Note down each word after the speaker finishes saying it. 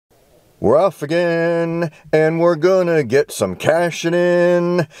We're off again, and we're gonna get some caching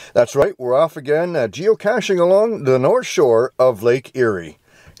in. That's right, we're off again geocaching along the north shore of Lake Erie.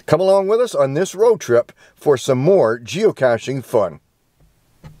 Come along with us on this road trip for some more geocaching fun.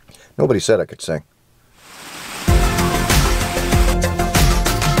 Nobody said I could sing.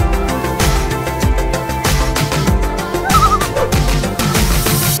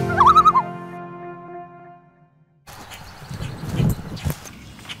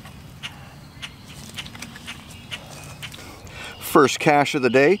 First cache of the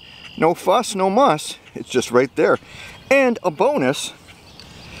day, no fuss, no muss, it's just right there. And a bonus,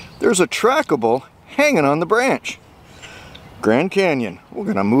 there's a trackable hanging on the branch. Grand Canyon, we're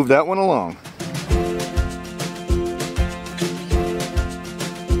gonna move that one along.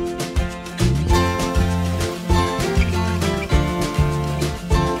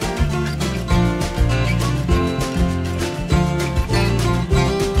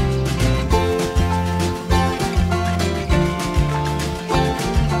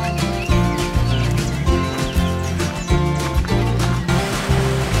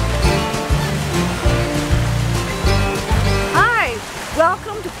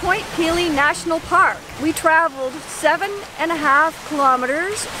 Welcome to Point Pelee National Park. We traveled 7.5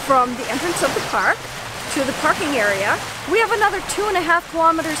 kilometers from the entrance of the park to the parking area. We have another 2.5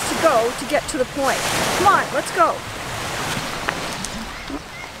 kilometers to go to get to the point. Come on, let's go.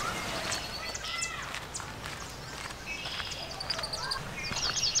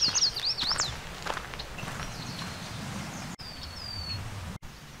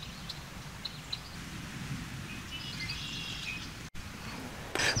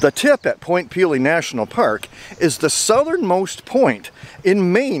 The tip at Point Pelee National Park is the southernmost point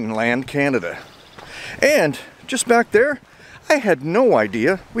in mainland Canada. And just back there, I had no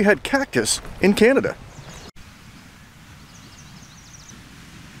idea we had cactus in Canada.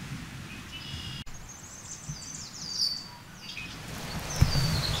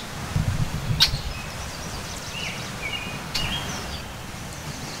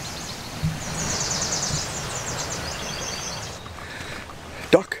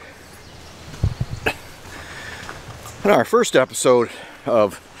 Duck. In our first episode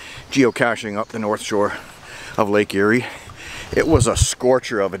of geocaching up the north shore of Lake Erie, it was a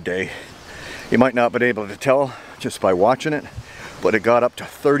scorcher of a day. You might not have been able to tell just by watching it, but it got up to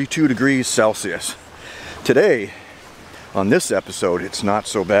 32 degrees Celsius. Today, on this episode, it's not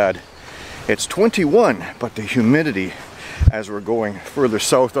so bad. It's 21, but the humidity as we're going further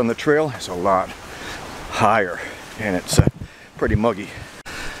south on the trail is a lot higher, and it's pretty muggy.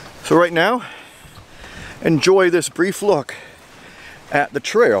 So right now, enjoy this brief look at the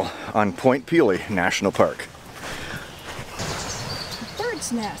trail on Point Pelee National Park.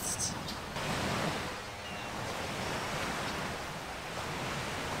 Bird's nests.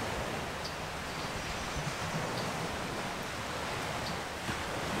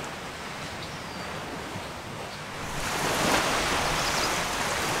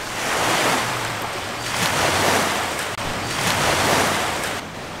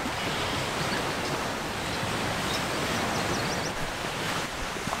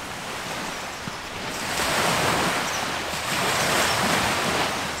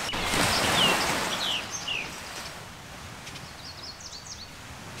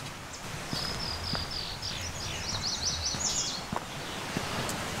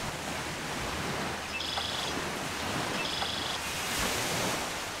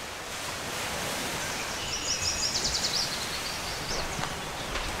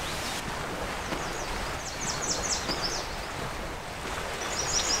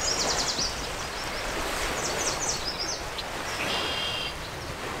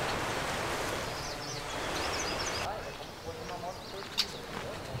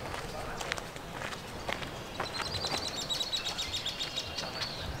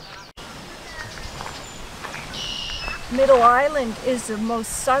 Middle Island is the most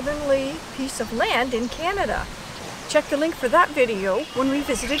southerly piece of land in Canada. Check the link for that video when we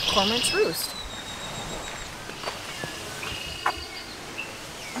visited Cormorant's Roost.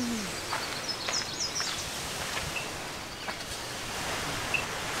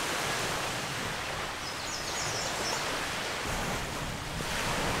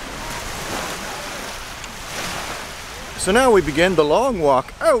 So now we begin the long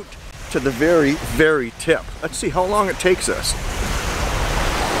walk out to the very, very tip. Let's see how long it takes us.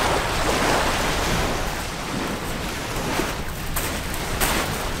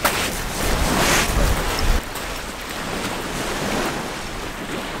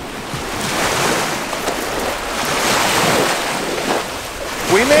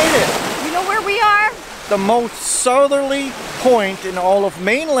 We made it! You know where we are? the most southerly point in all of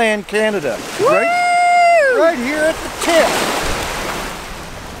mainland Canada. Right here at the tip.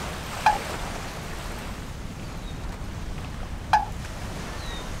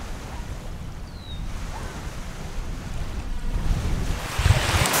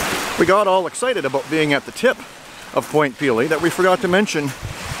 We got all excited about being at the tip of Point Pelee that we forgot to mention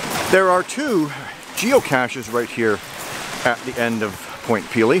there are two geocaches right here at the end of Point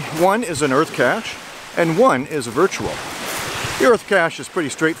Pelee. One is an earth cache and one is a virtual. The earth cache is pretty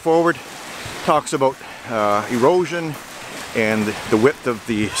straightforward. Talks about erosion and the width of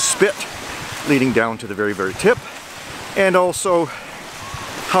the spit leading down to the very, very tip, and also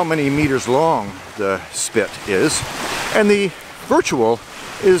how many meters long the spit is. And the virtual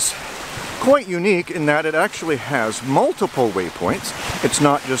is quite unique in that it actually has multiple waypoints. It's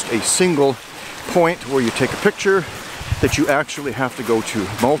not just a single point where you take a picture, that you actually have to go to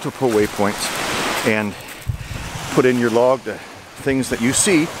multiple waypoints and put in your log the things that you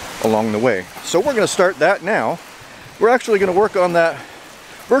see along the way. So we're going to start that now. We're actually going to work on that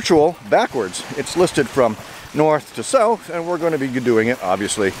virtual backwards. It's listed from north to south, and we're going to be doing it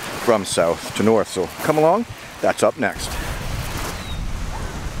obviously from south to north. So come along, that's up next.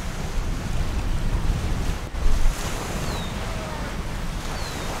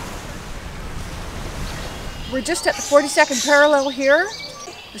 We're just at the 42nd parallel here,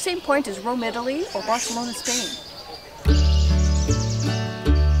 the same point as Rome, Italy, or Barcelona, Spain.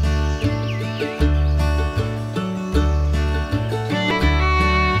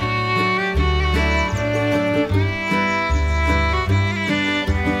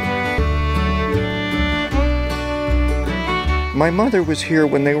 My mother was here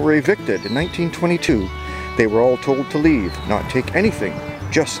when they were evicted in 1922. They were all told to leave, not take anything,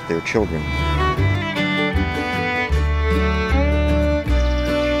 just their children.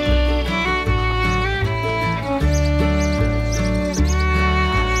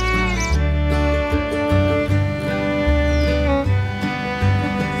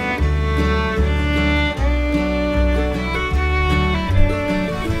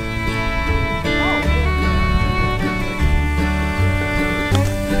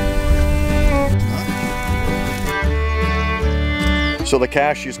 So the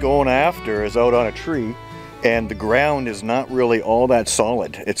cache she's going after is out on a tree, and the ground is not really all that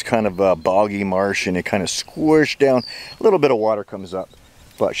solid. It's kind of a boggy marsh, and it kind of squished down. A little bit of water comes up,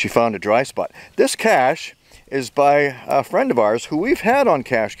 but she found a dry spot. This cache is by a friend of ours who we've had on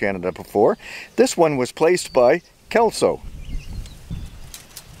Cache Canada before. This one was placed by Kelso.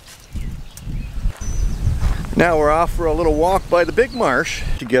 Now we're off for a little walk by the Big Marsh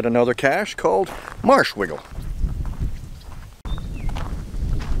to get another cache called Marsh Wiggle.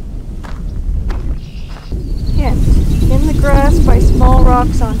 In the grass by small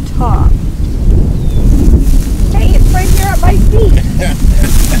rocks on top. Hey, it's right here at my feet.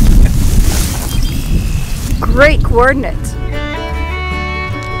 Great coordinates.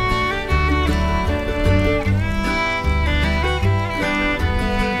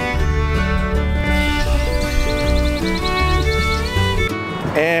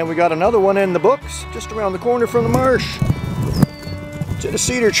 And we got another one in the books just around the corner from the marsh. It's in a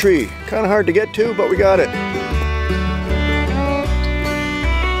cedar tree. Kind of hard to get to, but we got it.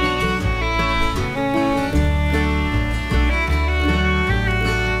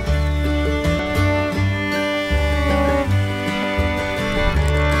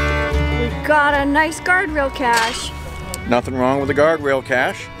 Got a nice guardrail cache. Nothing wrong with a guardrail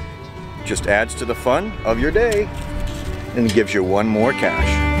cache. Just adds to the fun of your day and gives you one more cache.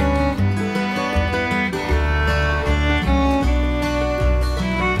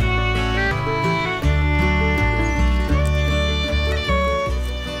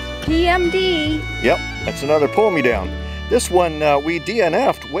 PMD. Yep, that's another pull me down. This one we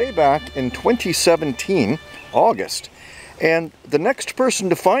DNF'd way back in 2017, August. And the next person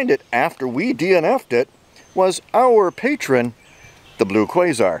to find it after we DNF'd it was our patron, the Blue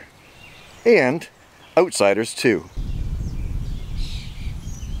Quasar. And outsiders too.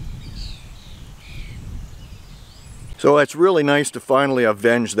 So it's really nice to finally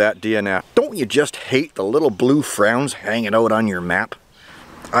avenge that DNF. Don't you just hate the little blue frowns hanging out on your map?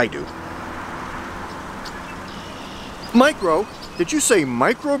 I do. Micro? Did you say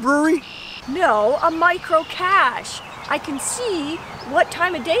microbrewery? No, a micro cache. I can see what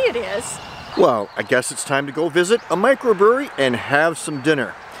time of day it is. Well, I guess it's time to go visit a microbrewery and have some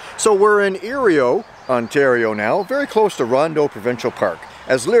dinner. So we're in Erieau, Ontario now, very close to Rondeau Provincial Park.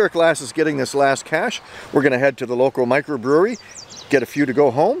 As Lyric Lass is getting this last cache, we're going to head to the local microbrewery, get a few to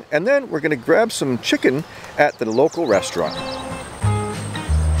go home, and then we're going to grab some chicken at the local restaurant.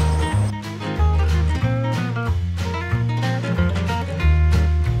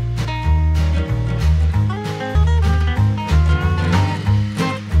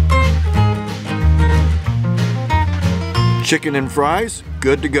 Chicken and fries,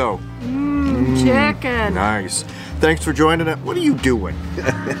 good to go. Chicken. Nice. Thanks for joining us. What are you doing?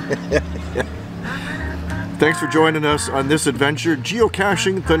 Thanks for joining us on this adventure,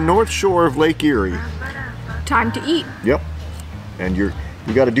 geocaching the North Shore of Lake Erie. Time to eat. Yep. And you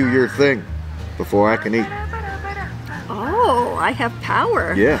got to do your thing before I can eat. Oh, I have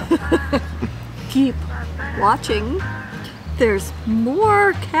power. Yeah. Keep watching. There's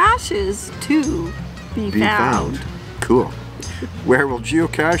more caches to be found. Cool. Where will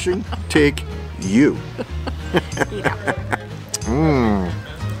geocaching take you? Yeah.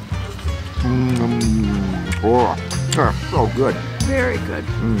 Oh, so good. Very good.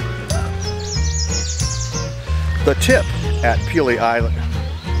 The tip at Pelee Island.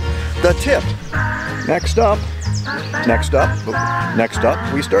 The tip. Next up,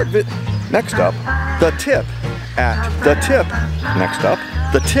 we start next up, the tip at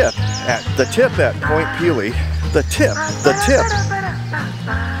Point Pelee. The tip.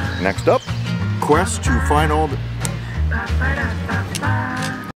 Next up, quest to find all the